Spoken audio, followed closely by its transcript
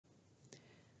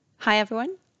Hi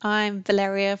everyone, I'm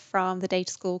Valerija from the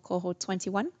Data School Cohort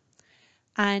 21,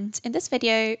 and in this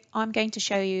video I'm going to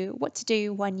show you what to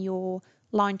do when your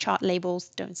line chart labels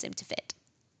don't seem to fit.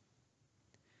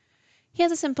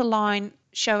 Here's a simple line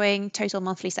showing total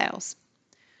monthly sales.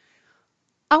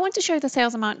 I want to show the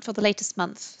sales amount for the latest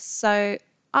month, so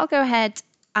I'll go ahead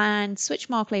and switch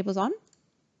mark labels on,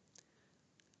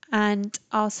 and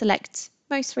I'll select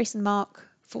most recent mark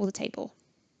for the table.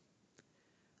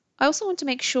 I also want to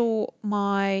make sure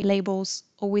my labels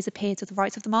always appear to the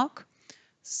right of the mark,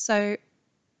 so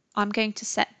I'm going to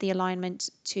set the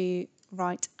alignment to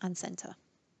right and center.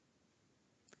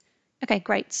 Okay,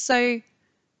 great. So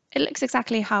it looks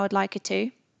exactly how I'd like it to,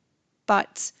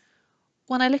 but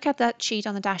when I look at that sheet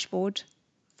on the dashboard,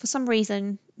 for some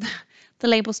reason, the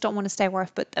labels don't want to stay where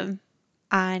I've put them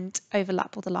and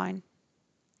overlap with the line.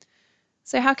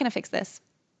 So how can I fix this?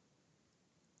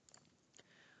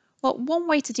 Well, one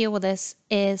way to deal with this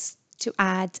is to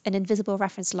add an invisible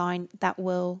reference line that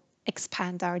will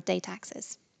expand our data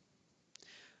axis.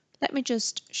 Let me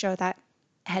just show that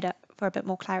header for a bit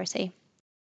more clarity.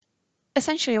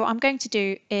 Essentially, what I'm going to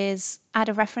do is add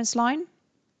a reference line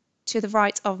to the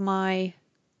right of my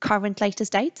current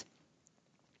latest date,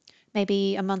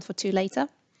 maybe a month or two later.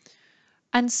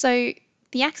 And so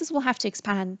the axis will have to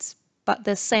expand, but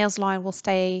the sales line will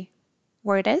stay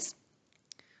where it is.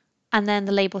 And then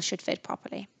the label should fit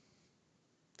properly.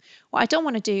 What I don't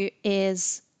want to do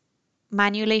is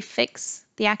manually fix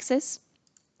the axis,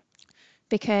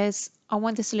 because I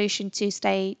want the solution to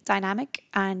stay dynamic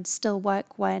and still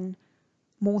work when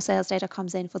more sales data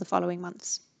comes in for the following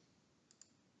months.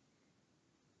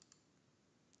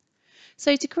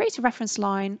 So to create a reference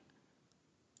line,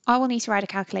 I will need to write a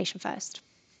calculation first.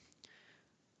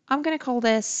 I'm going to call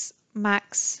this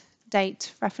max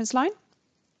date reference line.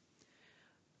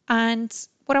 And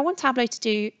what I want Tableau to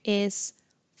do is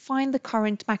find the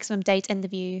current maximum date in the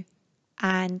view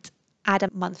and add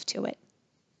a month to it.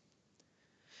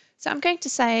 So I'm going to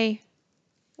say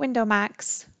window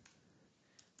max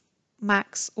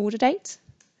order date.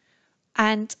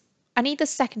 And I need the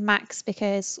second max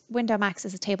because window max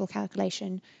is a table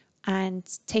calculation and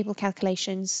table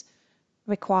calculations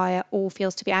require all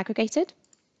fields to be aggregated.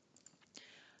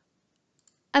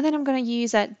 And then I'm going to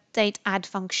use a date add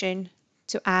function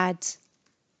to add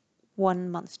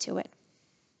 1 month to it.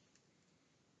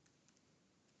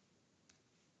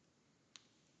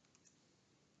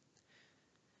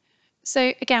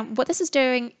 So again, what this is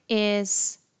doing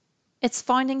is it's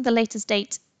finding the latest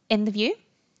date in the view,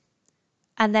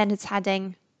 and then it's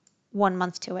adding 1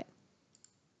 month to it.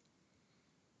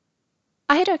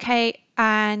 I hit OK,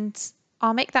 and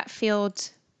I'll make that field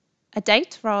a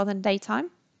date rather than datetime.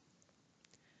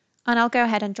 And I'll go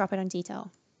ahead and drop it on detail.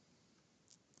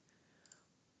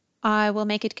 I will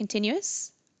make it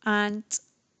continuous, and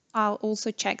I'll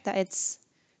also check that it's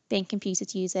being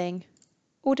computed using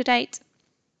order date.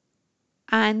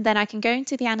 And then I can go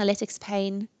into the analytics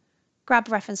pane, grab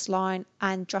a reference line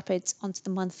and drop it onto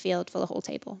the month field for the whole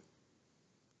table.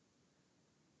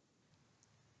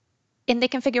 In the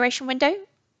configuration window,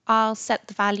 I'll set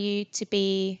the value to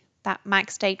be that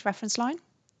max date reference line.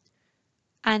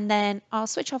 And then I'll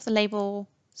switch off the label,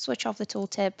 switch off the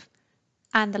tooltip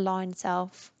and the line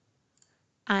itself.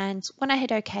 And when I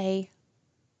hit OK,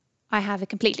 I have a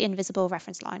completely invisible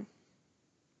reference line.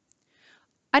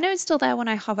 I know it's still there when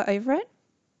I hover over it,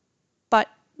 but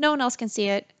no one else can see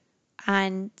it,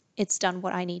 and it's done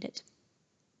what I needed.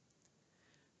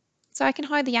 So I can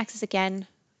hide the axis again,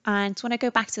 and when I go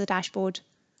back to the dashboard,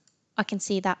 I can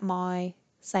see that my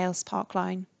sales spark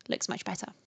line looks much better.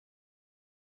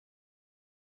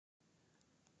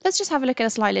 Let's just have a look at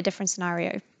a slightly different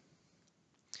scenario.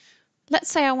 Let's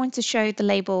say I want to show the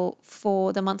label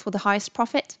for the month with the highest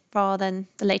profit rather than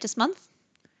the latest month.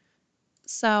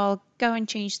 So I'll go and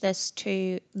change this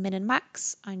to min and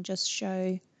max and just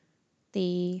show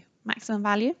the maximum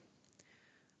value.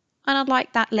 And I'd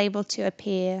like that label to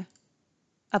appear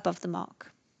above the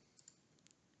mark.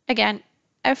 Again,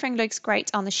 everything looks great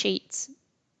on the sheet,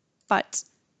 but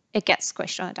it gets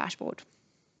squished on the dashboard.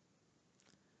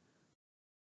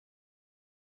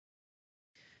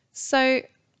 So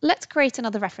let's create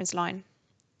another reference line.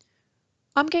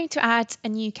 I'm going to add a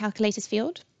new calculated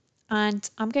field, and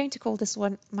I'm going to call this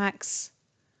one max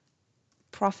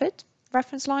profit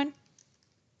reference line.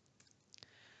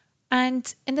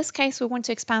 And in this case, we want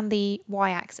to expand the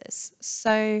y-axis.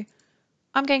 So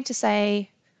I'm going to say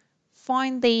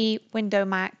find the window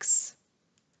max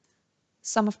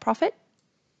sum of profit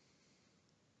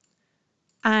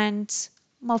and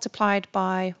multiplied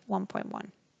by 1.1.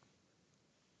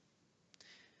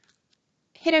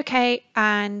 Hit OK,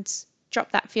 and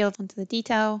drop that field onto the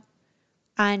detail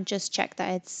and just check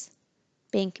that it's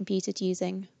being computed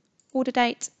using order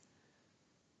date.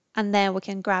 And then we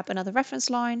can grab another reference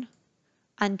line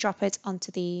and drop it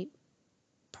onto the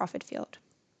profit field.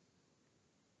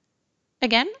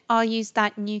 Again, I'll use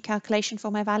that new calculation for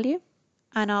my value,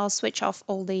 and I'll switch off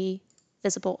all the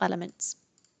visible elements.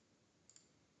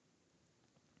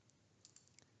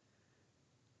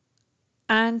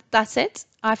 And that's it.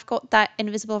 I've got that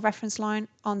invisible reference line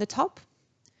on the top.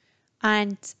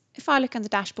 And if I look on the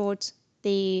dashboard,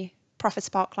 the profit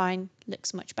spark line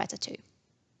looks much better too.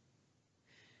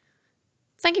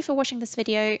 Thank you for watching this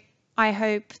video. I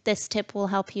hope this tip will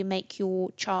help you make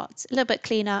your charts a little bit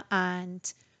cleaner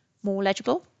and more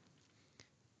legible.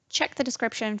 Check the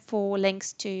description for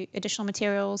links to additional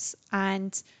materials,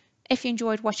 and if you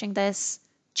enjoyed watching this,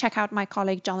 check out my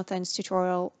colleague Jonathan's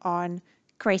tutorial on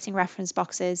creating reference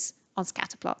boxes on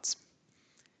scatter plots.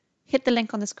 Hit the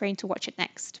link on the screen to watch it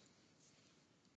next.